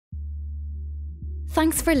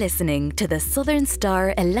Thanks for listening to the Southern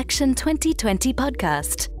Star Election 2020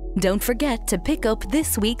 podcast. Don't forget to pick up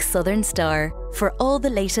this week's Southern Star for all the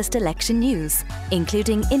latest election news,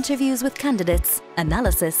 including interviews with candidates,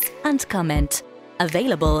 analysis and comment.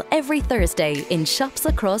 Available every Thursday in shops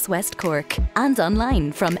across West Cork and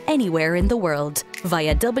online from anywhere in the world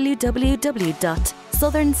via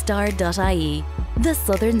www.thesouthernstar.ie. The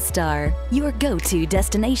Southern Star, your go-to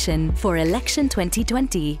destination for election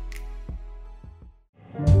 2020.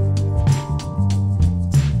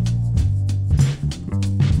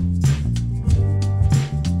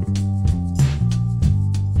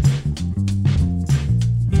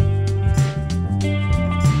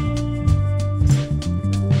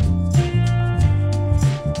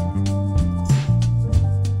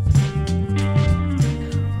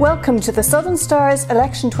 Welcome to the Southern Star's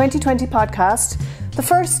Election 2020 podcast, the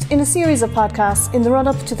first in a series of podcasts in the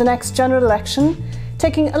run-up to the next general election,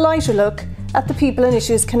 taking a lighter look at the people and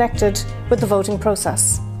issues connected with the voting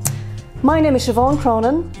process. My name is Siobhan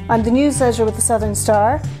Cronin, I'm the news editor with the Southern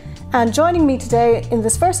Star, and joining me today in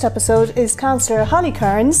this first episode is Cllr Holly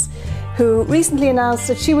Cairns, who recently announced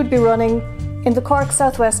that she would be running in the Cork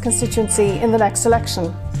Southwest constituency in the next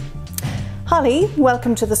election. Holly,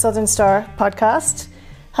 welcome to the Southern Star podcast.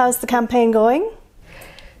 How's the campaign going?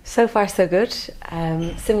 So far so good.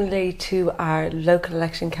 Similarly to our local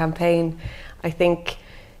election campaign, I think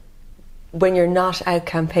when you're not out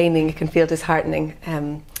campaigning it can feel disheartening.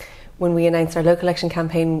 When we announced our local election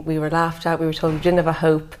campaign we were laughed at, we were told we didn't have a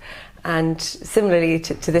hope, and similarly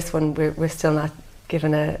to this one we're still not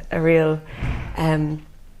given a real,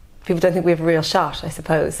 people don't think we have a real shot, I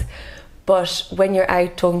suppose. But when you're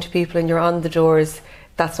out talking to people and you're on the doors,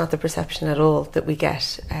 that's not the perception at all that we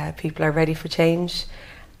get. People are ready for change.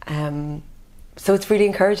 So it's really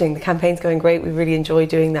encouraging. The campaign's going great. We really enjoy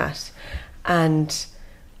doing that. And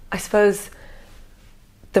I suppose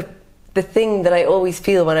the thing that I always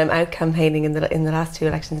feel when I'm out campaigning in the last two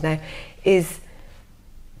elections now is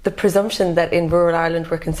the presumption that in rural Ireland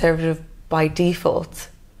we're Conservative by default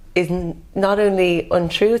is not only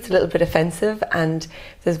untrue, it's a little bit offensive. And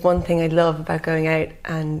there's one thing I love about going out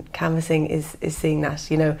and canvassing is seeing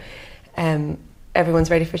that, you know, everyone's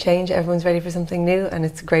ready for change, everyone's ready for something new, and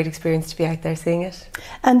it's a great experience to be out there seeing it.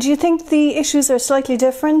 And do you think the issues are slightly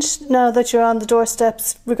different now that you're on the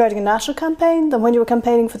doorsteps regarding a national campaign than when you were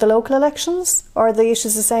campaigning for the local elections? Or are the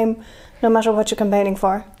issues the same no matter what you're campaigning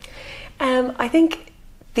for? I think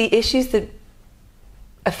the issues that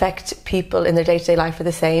affect people in their day-to-day life are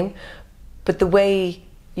the same, but the way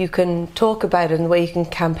you can talk about it and the way you can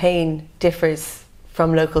campaign differs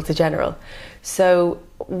from local to general. So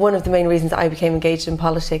one of the main reasons I became engaged in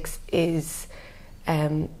politics is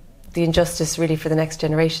the injustice really for the next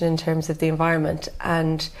generation in terms of the environment,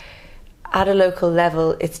 and at a local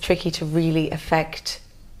level it's tricky to really affect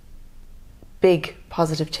big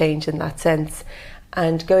positive change in that sense.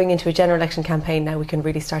 And going into a general election campaign now we can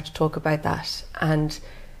really start to talk about that, and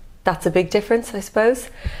that's a big difference, I suppose.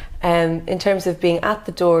 In terms of being at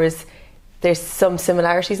the doors, there's some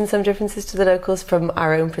similarities and some differences to the locals from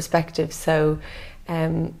our own perspective. So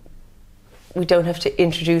we don't have to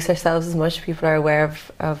introduce ourselves as much. People are aware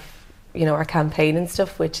of you know, our campaign and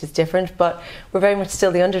stuff, which is different, but we're very much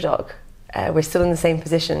still the underdog. We're still in the same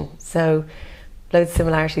position. So loads of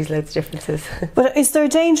similarities, loads of differences. But is there a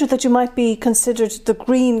danger that you might be considered the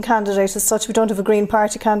Green candidate as such? We don't have a Green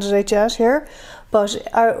Party candidate yet here, but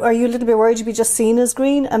are you a little bit worried you'll be just seen as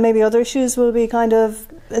Green and maybe other issues will be kind of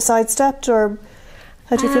sidestepped, or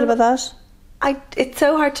how do you feel about that? It's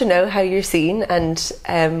so hard to know how you're seen, and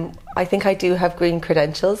I think I do have Green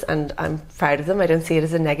credentials and I'm proud of them. I don't see it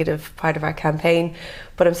as a negative part of our campaign,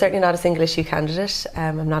 but I'm certainly not a single issue candidate.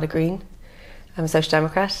 I'm not a Green, I'm a Social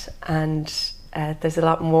Democrat, and there's a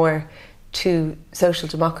lot more to social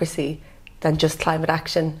democracy than just climate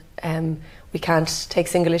action. We can't take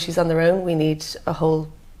single issues on their own, we need a whole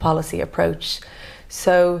policy approach.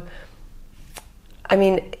 So, I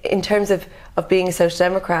mean, in terms of being a Social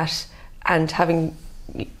Democrat and having,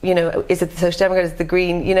 you know, is it the Social Democrat, is it the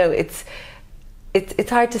Green, you know, it's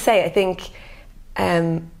hard to say. I think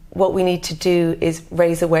what we need to do is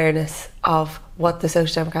raise awareness of what the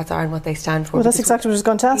Social Democrats are and what they stand for. Well, that's exactly what I was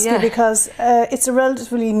going to ask you, because it's a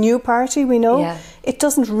relatively new party, we know. Yeah. It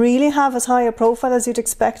doesn't really have as high a profile as you'd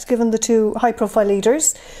expect given the two high-profile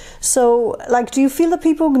leaders. So, like, do you feel that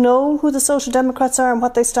people know who the Social Democrats are and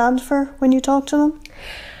what they stand for when you talk to them?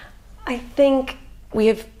 I think we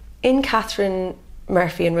have, in Catherine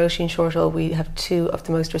Murphy and Roisin Shortall, we have two of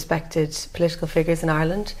the most respected political figures in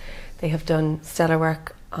Ireland. They have done stellar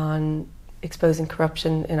work on exposing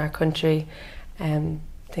corruption in our country,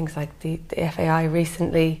 things like the FAI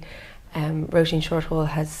recently. Roisin Shorthall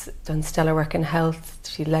has done stellar work in health.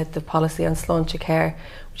 She led the policy on sláinte care,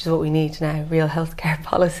 which is what we need now, real healthcare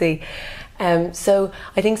policy. So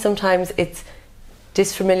I think sometimes it's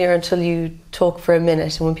disfamiliar until you talk for a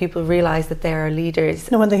minute, and when people realise that there are leaders,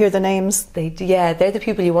 and when they hear the names, they're the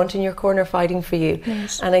people you want in your corner fighting for you.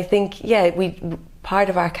 Yes. And I think part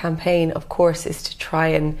of our campaign, of course, is to try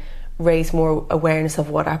and raise more awareness of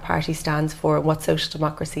what our party stands for and what social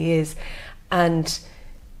democracy is. And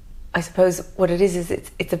I suppose what it is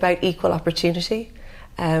it's about equal opportunity.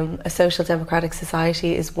 A social democratic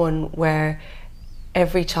society is one where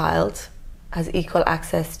every child has equal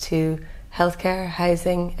access to healthcare,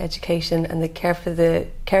 housing, education, and the care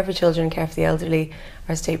for children, care for the elderly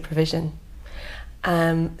are state provision.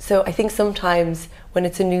 So I think sometimes when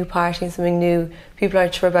it's a new party and something new, people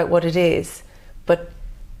aren't sure about what it is, but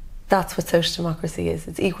that's what social democracy is.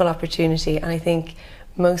 It's equal opportunity, and I think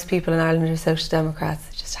most people in Ireland are social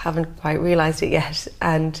democrats, just haven't quite realised it yet.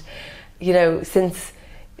 And since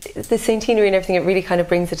the centenary and everything, it really kind of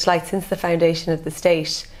brings it to light. Since the foundation of the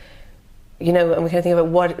state, and we kind of think about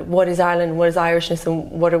what is Ireland, what is Irishness, and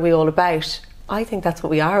what are we all about. I think that's what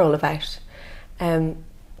we are all about.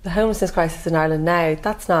 The homelessness crisis in Ireland now,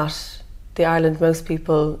 that's not the Ireland most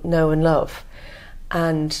people know and love.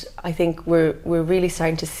 And I think we're really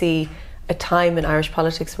starting to see a time in Irish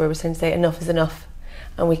politics where we're starting to say enough is enough,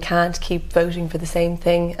 and we can't keep voting for the same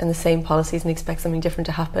thing and the same policies and expect something different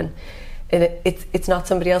to happen. And it's not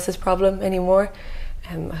somebody else's problem anymore.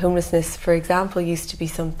 Homelessness, for example, used to be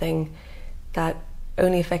something that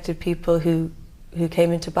only affected people who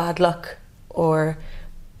came into bad luck or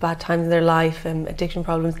bad times in their life, addiction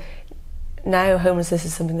problems. Now homelessness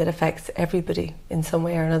is something that affects everybody in some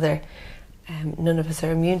way or another. None of us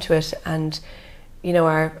are immune to it, and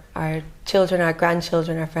our children, our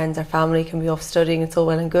grandchildren, our friends, our family can be off studying. It's all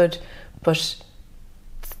well and good, but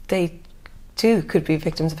they too could be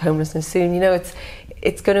victims of homelessness soon.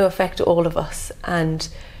 It's going to affect all of us, and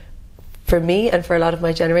for me and for a lot of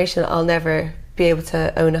my generation, I'll never be able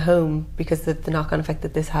to own a home because of the knock-on effect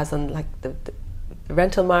that this has on the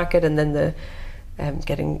rental market, and then the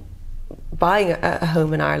buying a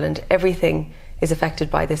home in Ireland. Everything is affected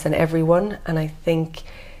by this, and everyone. And I think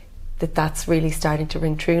that's really starting to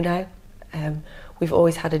ring true now. We've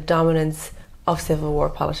always had a dominance of civil war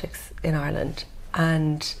politics in Ireland,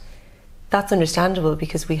 and that's understandable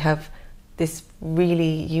because we have this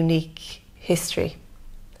really unique history.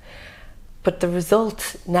 But the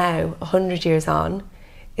result now, 100 years on,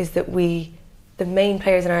 is that the main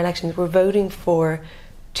players in our elections, we're voting for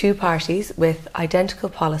two parties with identical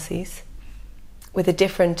policies, with a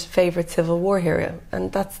different favourite Civil War hero,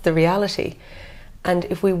 and that's the reality. And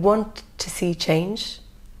if we want to see change,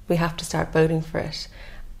 we have to start voting for it.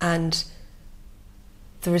 And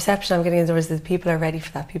the reception I'm getting is that people are ready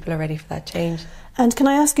for that. People are ready for that change. And can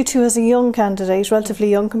I ask you too, as a young candidate,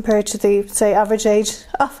 relatively young compared to the, say, average age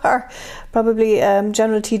of our probably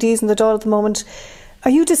general TDs in the Dáil at the moment,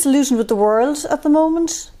 are you disillusioned with the world at the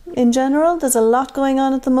moment in general? There's a lot going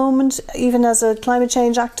on at the moment, even as a climate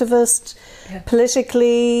change activist,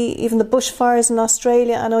 politically, even the bushfires in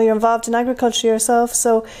Australia. I know you're involved in agriculture yourself,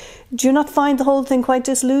 so do you not find the whole thing quite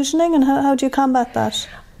disillusioning, and how do you combat that?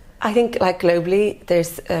 I think, globally,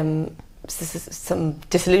 there's some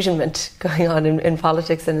disillusionment going on in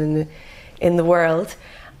politics and in the world.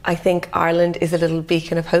 I think Ireland is a little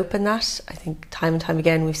beacon of hope in that. I think time and time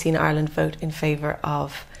again we've seen Ireland vote in favour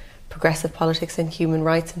of progressive politics and human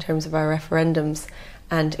rights in terms of our referendums,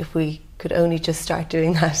 and if we could only just start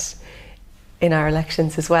doing that in our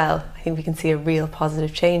elections as well, I think we can see a real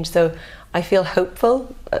positive change. So I feel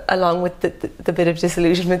hopeful, along with the bit of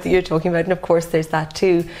disillusionment that you're talking about, and of course there's that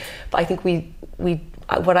too. But I think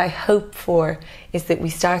what I hope for is that we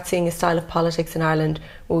start seeing a style of politics in Ireland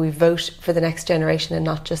where we vote for the next generation and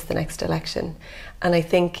not just the next election. And I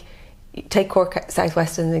think, take Cork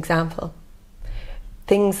Southwest as an example,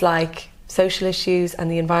 things like social issues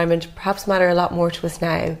and the environment perhaps matter a lot more to us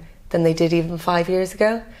now than they did even 5 years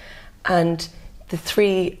ago. And the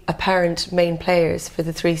three apparent main players for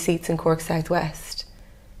the 3 seats in Cork Southwest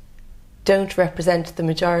don't represent the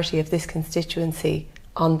majority of this constituency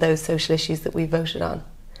on those social issues that we voted on.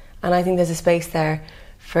 And I think there's a space there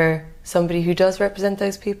for somebody who does represent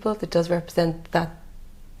those people, that does represent that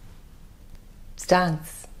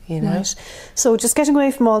stance, Right. So just getting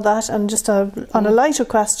away from all that, and just on a lighter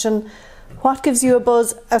question, what gives you a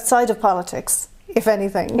buzz outside of politics, if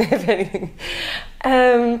anything? If anything.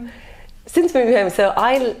 Since moving home, so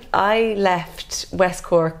I left West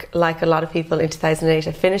Cork like a lot of people in 2008.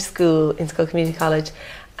 I finished school in School Community College,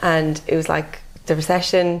 and it was like the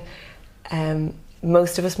recession.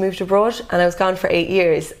 most of us moved abroad, and I was gone for 8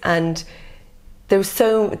 years, and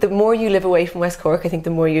the more you live away from West Cork, I think the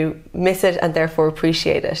more you miss it and therefore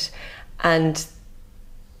appreciate it. And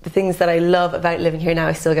the things that I love about living here now,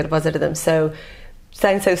 I still get a buzz out of them. So,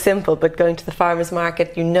 sounds so simple, but going to the farmer's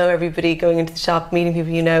market, you know everybody, going into the shop, meeting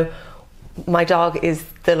people you know. My dog is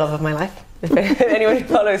the love of my life. If anyone who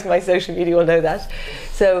follows my social media will know that.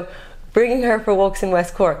 So bringing her for walks in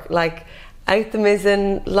West Cork, like out the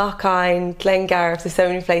Mizzen, Lochine, Glengarriff, there's so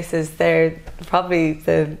many places. They're probably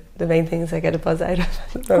the main things I get a buzz out of.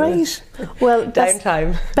 Great. Well,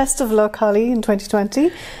 downtime. Best of luck, Holly, in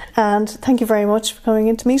 2020. And thank you very much for coming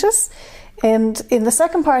in to meet us. And in the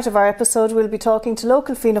second part of our episode, we'll be talking to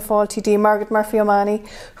local Fianna Fáil TD Margaret Murphy O'Mahony,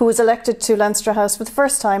 who was elected to Leinster House for the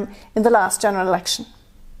first time in the last general election.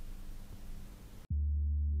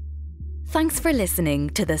 Thanks for listening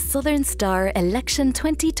to the Southern Star Election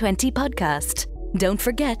 2020 podcast. Don't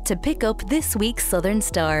forget to pick up this week's Southern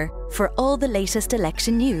Star for all the latest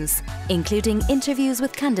election news, including interviews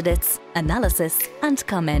with candidates, analysis and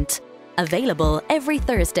comment. Available every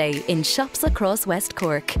Thursday in shops across West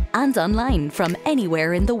Cork and online from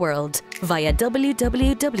anywhere in the world via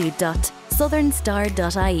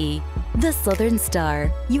www.thesouthernstar.ie. The Southern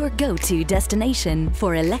Star, your go-to destination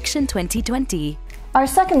for election 2020. Our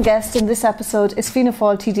second guest in this episode is Fianna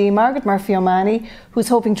Fáil TD Margaret Murphy O'Mahony, who's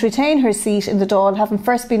hoping to retain her seat in the Dáil, having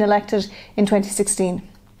first been elected in 2016.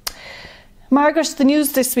 Margaret, the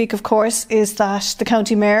news this week, of course, is that the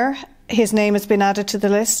county mayor, his name has been added to the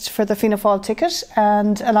list for the Fianna Fáil ticket,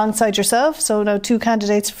 and alongside yourself, so now 2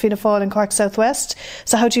 candidates for Fianna Fáil in Cork South West.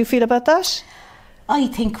 So how do you feel about that? I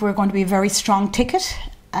think we're going to be a very strong ticket.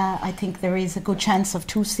 I think there is a good chance of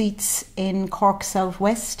 2 seats in Cork South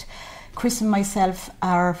West. Chris and myself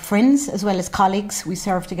are friends as well as colleagues. We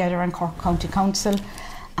serve together on Cork County Council,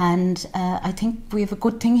 and I think we have a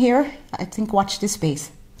good thing here. I think watch this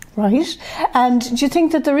space. Right. And do you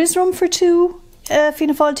think that there is room for 2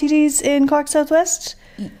 Fianna Fáil TDs in Cork South West?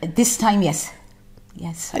 This time, yes.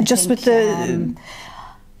 Yes. Just with the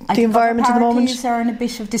environment at the moment? Parties are in a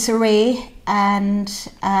bit of disarray, and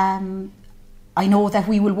I know that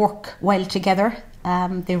we will work well together.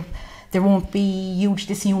 There won't be huge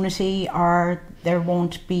disunity, or there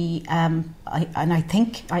won't be, I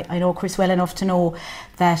know Chris well enough to know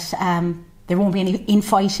that there won't be any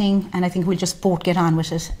infighting, and I think we'll just both get on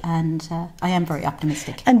with it, and I am very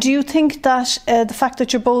optimistic. And do you think that the fact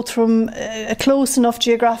that you're both from a close enough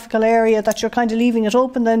geographical area that you're kind of leaving it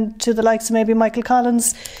open then to the likes of maybe Michael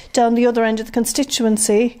Collins down the other end of the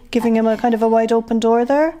constituency, giving him a kind of a wide open door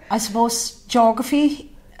there? I suppose geography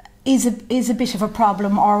is a bit of a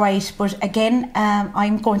problem, all right, but again,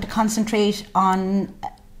 I'm going to concentrate on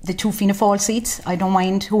the 2 Fianna Fáil seats. I don't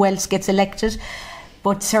mind who else gets elected,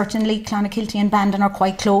 but certainly Clonakilty and Bandon are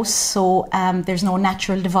quite close, so there's no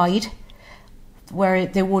natural divide where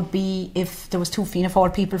there would be if there was 2 Fianna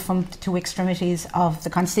Fáil people from the 2 extremities of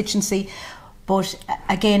the constituency. But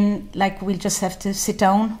again, like, we'll just have to sit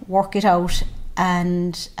down, work it out,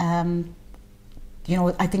 and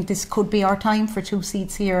I think this could be our time for 2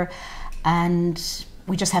 seats here, and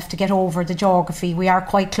we just have to get over the geography. We are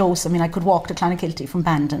quite close. I mean, I could walk to Clonakilty from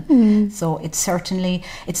Bandon. So it's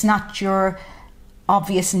not your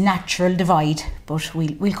obvious natural divide, but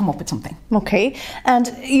we'll come up with something. Okay. And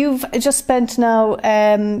you've just spent now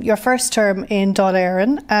your first term in Dáil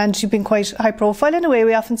Éireann, and you've been quite high profile in a way.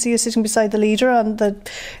 We often see you sitting beside the leader on the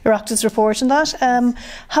Oireachtas report and that.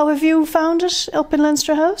 How have you found it up in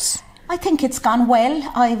Leinster House? I think it's gone well.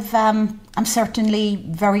 I'm certainly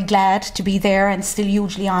very glad to be there, and still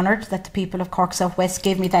hugely honoured that the people of Cork South West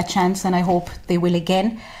gave me that chance, and I hope they will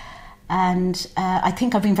again. And I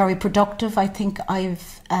think I've been very productive. I think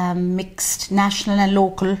I've mixed national and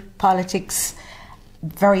local politics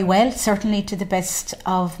very well, certainly to the best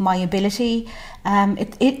of my ability.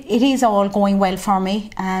 It is all going well for me,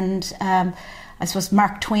 and I suppose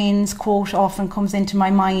Mark Twain's quote often comes into my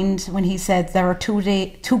mind when he said there are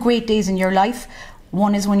 2 great days in your life.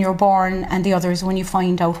 One is when you're born, and the other is when you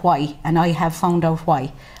find out why. And I have found out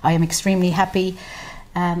why. I am extremely happy,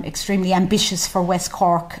 extremely ambitious for West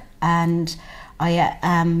Cork, and I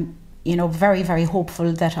am, very, very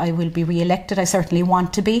hopeful that I will be re-elected. I certainly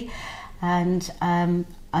want to be, and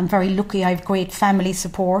I'm very lucky. I have great family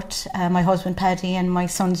support. My husband Paddy and my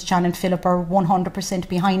sons John and Philip are 100%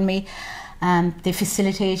 behind me. They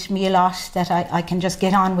facilitate me a lot, that I can just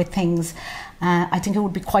get on with things. I think it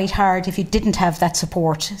would be quite hard if you didn't have that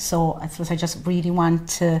support. So I suppose I just really want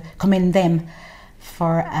to commend them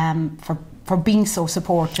for being so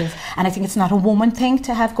supportive. And I think it's not a woman thing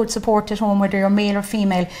to have good support at home, whether you're male or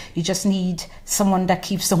female. You just need someone that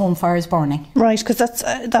keeps the home fires burning. Right, because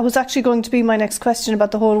that was actually going to be my next question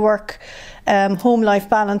about the whole work home life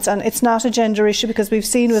balance, and it's not a gender issue, because we've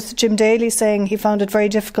seen with Jim Daly saying he found it very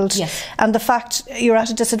difficult. Yes. And the fact you're at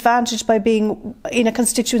a disadvantage by being in a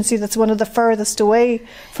constituency that's one of the furthest away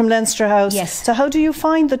from Leinster House. Yes. So how do you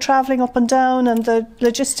find the travelling up and down and the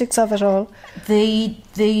logistics of it all?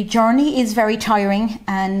 The journey is very tiring,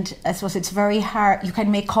 and I suppose it's very hard. You can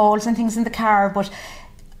make calls and things in the car, but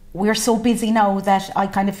we're so busy now that I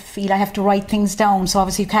kind of feel I have to write things down. So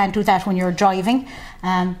obviously you can't do that when you're driving.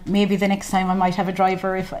 Maybe the next time I might have a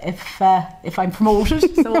driver if I'm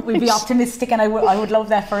promoted. So we'll be optimistic, and I would love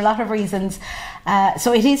that for a lot of reasons.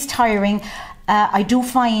 So it is tiring. I do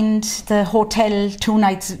find the hotel 2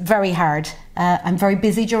 nights very hard. I'm very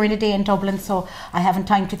busy during the day in Dublin, so I haven't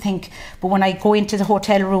time to think. But when I go into the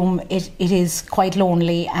hotel room, it is quite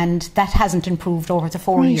lonely, and that hasn't improved over the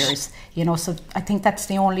 4 years. You know, so I think that's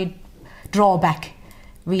the only drawback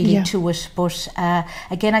really to it. But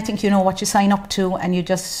again, I think you know what you sign up to, and you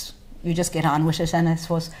just get on with it. And I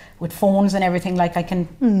suppose with phones and everything, like I can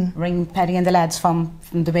ring Paddy and the lads from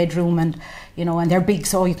the bedroom, and you know, and they're big,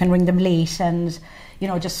 so you can ring them late, and you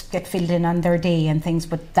know, just get filled in on their day and things.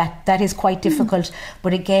 But that is quite difficult.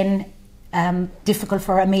 But again, difficult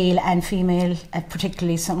for a male and female,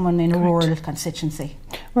 particularly someone in a rural constituency.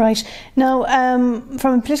 Right. Now,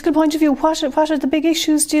 from a political point of view, what are the big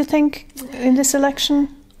issues, do you think, in this election?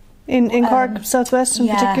 In Cork South West in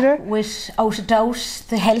particular? Without a doubt,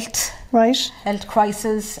 the health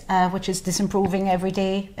crisis, which is disimproving every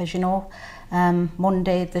day, as you know.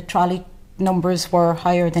 Monday, the trolley numbers were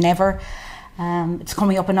higher than ever. It's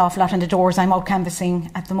coming up an awful lot on the doors. I'm out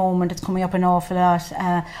canvassing at the moment. It's coming up an awful lot.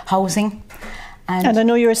 Housing. And I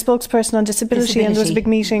know you're a spokesperson on disability, and there was a big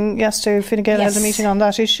meeting yesterday. Fine Gael held a meeting on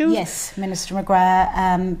that issue. Yes, Minister McGrath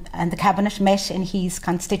and the Cabinet met in his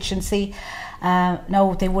constituency.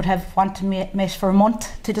 Now, they would have wanted met for a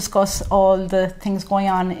month to discuss all the things going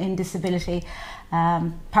on in disability.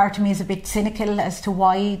 Part of me is a bit cynical as to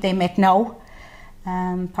why they met now.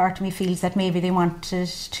 Part of me feels that maybe they wanted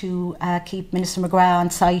to keep Minister McGrath on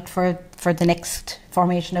site for the next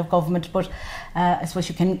formation of government, but I suppose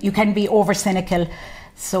you can be over cynical.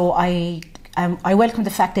 So I welcome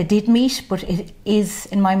the fact they did meet, but it is,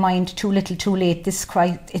 in my mind, too little, too late.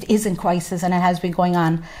 It is in crisis, and it has been going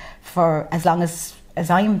on for as long as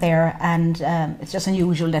I'm there, and it's just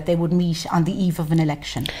unusual that they would meet on the eve of an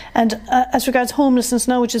election. And as regards homelessness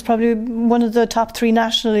now, which is probably one of the top 3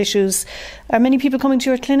 national issues, are many people coming to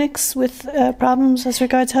your clinics with problems as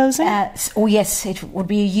regards housing? Oh yes, it would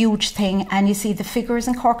be a huge thing. And you see, the figures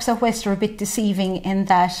in Cork South West are a bit deceiving in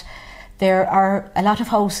that there are a lot of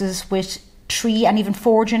houses with 3 and even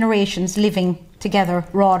 4 generations living together,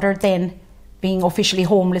 rather than being officially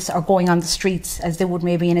homeless or going on the streets as they would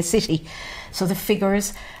maybe in a city. So the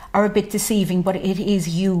figures are a bit deceiving, but it is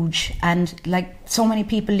huge. And like so many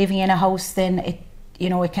people living in a house, then it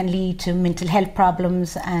can lead to mental health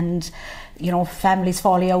problems, and you know, families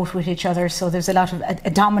falling out with each other. So there's a lot of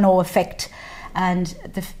a domino effect, and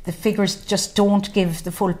the figures just don't give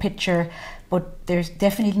the full picture. But there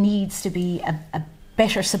definitely needs to be a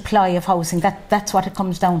better supply of housing. That's what it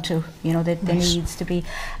comes down to. You know, there needs to be.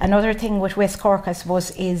 Another thing with West Cork, I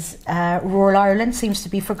suppose, is rural Ireland seems to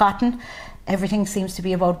be forgotten. Everything seems to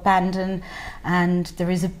be about Bandon, and there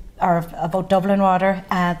is about Dublin rather.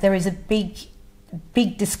 There is a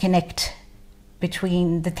big disconnect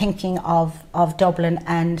between the thinking of Dublin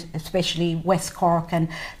and especially West Cork, and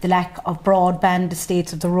the lack of broadband, the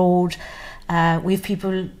states of the road. We have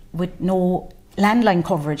people with no landline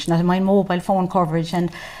coverage, not my mobile phone coverage, and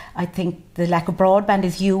I think the lack of broadband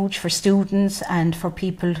is huge for students and for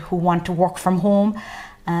people who want to work from home.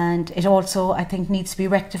 And it also, I think, needs to be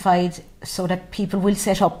rectified so that people will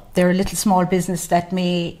set up their little small business that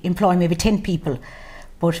may employ maybe 10 people.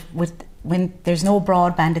 But when there's no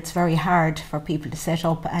broadband, it's very hard for people to set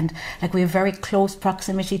up. And like, we have very close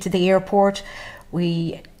proximity to the airport.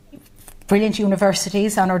 Brilliant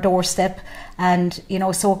universities on our doorstep, and you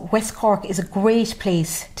know, so West Cork is a great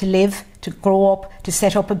place to live, to grow up, to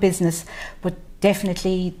set up a business, but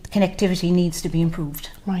definitely connectivity needs to be improved.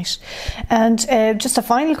 Right. And just a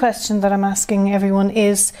final question that I'm asking everyone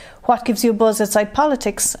is, what gives you a buzz outside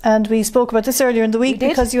politics? And we spoke about this earlier in the week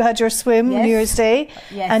because you had your swim New Year's Day,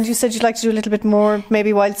 and you said you'd like to do a little bit more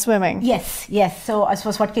maybe while swimming. Yes. So I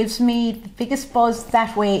suppose what gives me the biggest buzz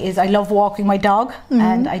that way is I love walking my dog,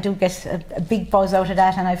 and I do get a big buzz out of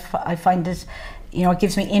that, and I find it you know, it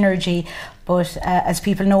gives me energy. But as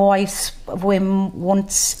people know, I swim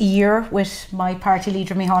once a year with my party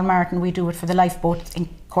leader, Micheál Martin. We do it for the lifeboat in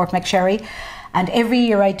Court McSherry. And every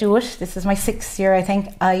year I do it. This is my 6th year, I think.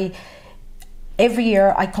 Every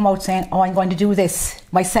year I come out saying, oh, I'm going to do this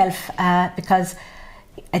myself, because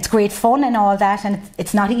it's great fun and all that, and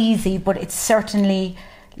it's not easy, but it's certainly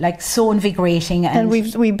like so invigorating. And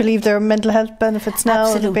we believe there are mental health benefits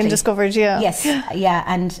now that have been discovered. Yes, yeah.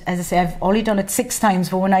 And as I say, I've only done it 6 times,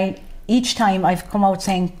 but each time I've come out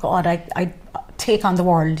saying, God, I take on the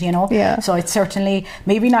world, you know. Yeah. So it's certainly,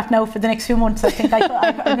 maybe not now for the next few months. I think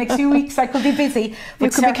the next few weeks I could be busy. You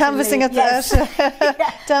could be canvassing at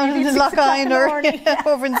that down in Lochine or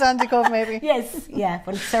over in Sandy Cove, maybe. Yes, yeah,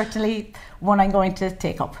 but it's certainly one I'm going to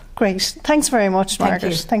take up. Great. Thanks very much,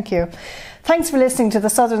 Margaret. Thank you. Thanks for listening to the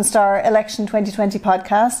Southern Star Election 2020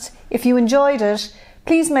 podcast. If you enjoyed it,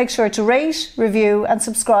 please make sure to rate, review and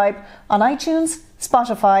subscribe on iTunes,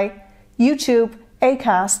 Spotify, YouTube,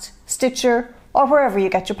 Acast, Stitcher, or wherever you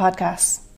get your podcasts.